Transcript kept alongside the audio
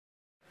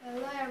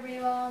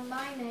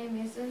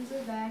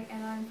Jack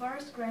and I'm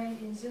first grade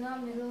in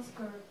Zuna Middle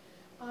School.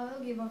 I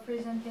will give a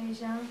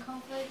presentation,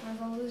 Conflict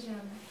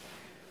Resolution.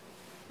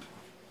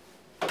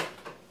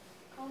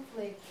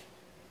 Conflict.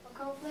 A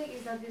conflict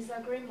is a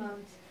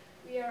disagreement.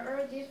 We are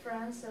all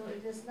different, so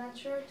it is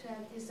natural to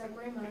have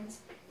disagreements,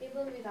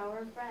 even with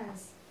our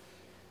friends.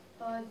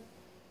 But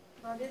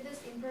it is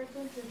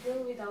important to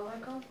deal with our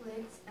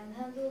conflicts and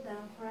handle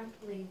them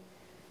correctly.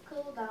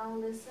 Cool down,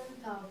 listen,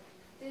 talk.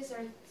 These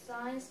are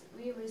signs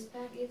we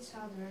respect each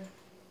other.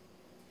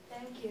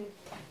 Thank you.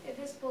 It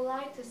is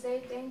polite to say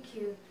thank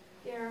you.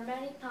 There are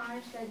many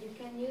times that you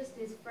can use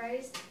this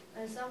phrase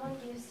when someone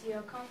gives you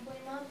a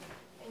compliment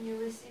and you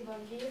receive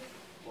a gift,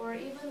 or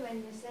even when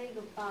you say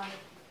goodbye.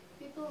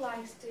 People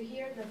like to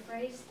hear the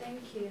phrase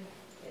thank you.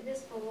 It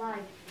is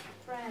polite.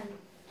 Friend.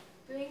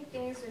 Doing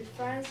things with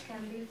friends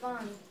can be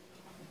fun.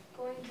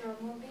 Going to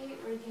a movie,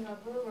 reading a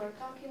book, or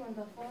talking on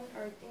the phone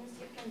are things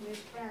you can do with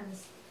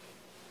friends.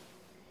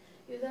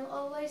 You don't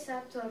always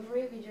have to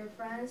agree with your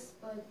friends,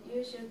 but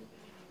you should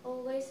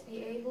always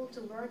be able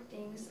to work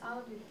things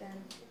out with them.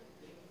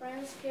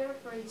 Friends care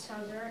for each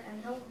other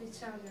and help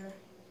each other.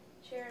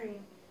 Sharing.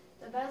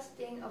 The best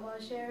thing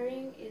about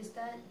sharing is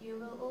that you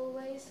will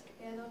always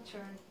get a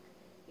turn.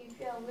 If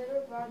you have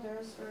little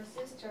brothers or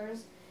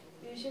sisters,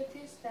 you should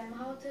teach them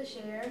how to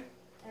share,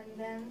 and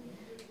then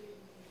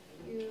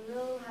you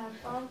will have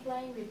fun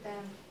playing with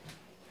them.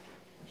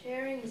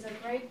 Sharing is a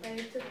great way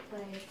to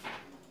play.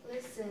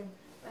 Listen.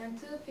 When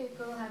two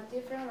people have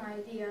different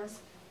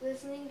ideas,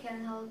 listening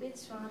can help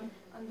each one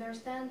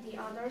understand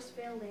the other's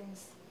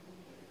feelings.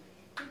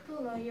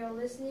 People know you're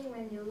listening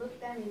when you look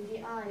them in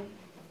the eye.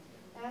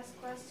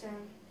 Ask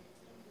questions.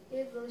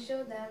 It will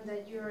show them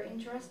that you are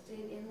interested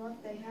in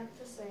what they have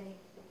to say.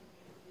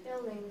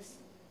 Feelings.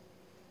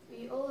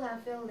 We all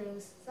have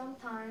feelings.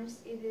 Sometimes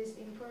it is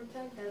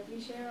important that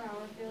we share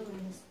our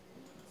feelings.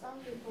 Some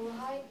people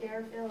hide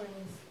their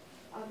feelings.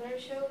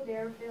 Others show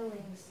their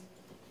feelings.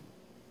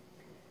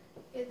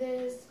 It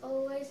is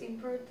always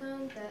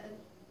important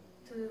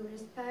to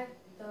respect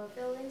the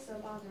feelings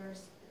of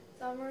others.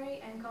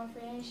 Summary and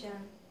comprehension.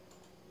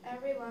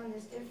 Everyone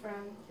is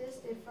different. These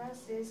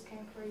differences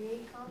can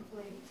create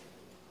conflict.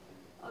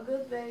 A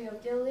good way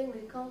of dealing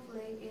with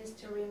conflict is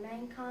to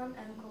remain calm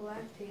and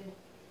collected.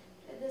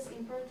 It is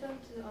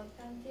important to be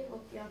attentive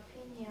of the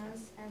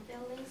opinions and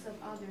feelings of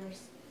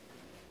others.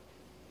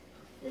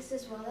 This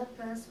is what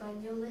happens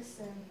when you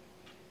listen.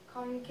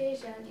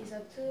 Communication is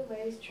a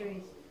two-way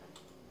street.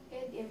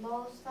 It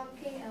involves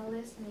talking and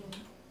listening.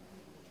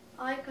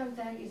 Eye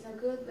contact is a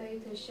good way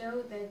to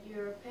show that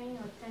you are paying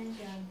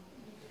attention.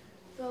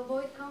 To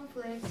avoid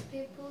conflicts,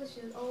 people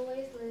should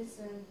always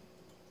listen.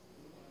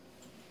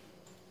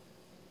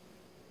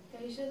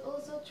 They should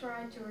also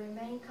try to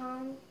remain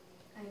calm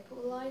and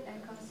polite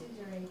and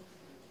considerate.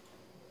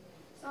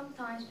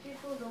 Sometimes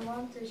people don't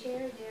want to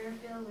share their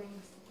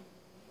feelings.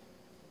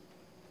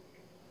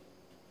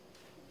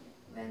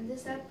 When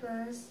this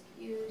happens,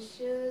 you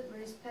should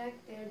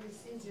respect their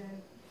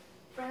decision.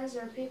 Friends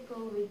are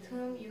people with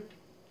whom you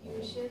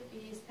should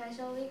be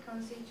especially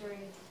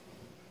considerate.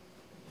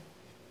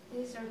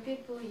 These are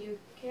people you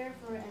care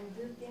for and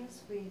do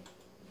things with.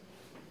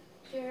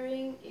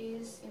 Sharing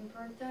is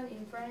important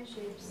in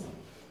friendships.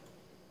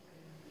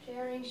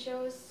 Sharing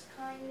shows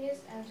kindness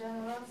and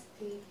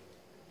generosity.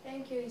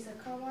 Thank you is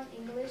a common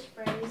English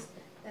phrase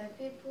that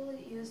people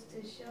use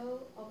to show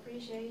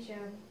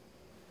appreciation.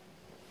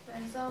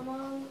 When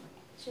someone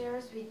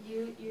shares with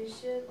you, you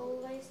should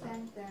always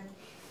thank them.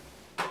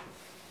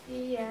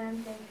 The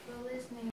end. Thank you for listening.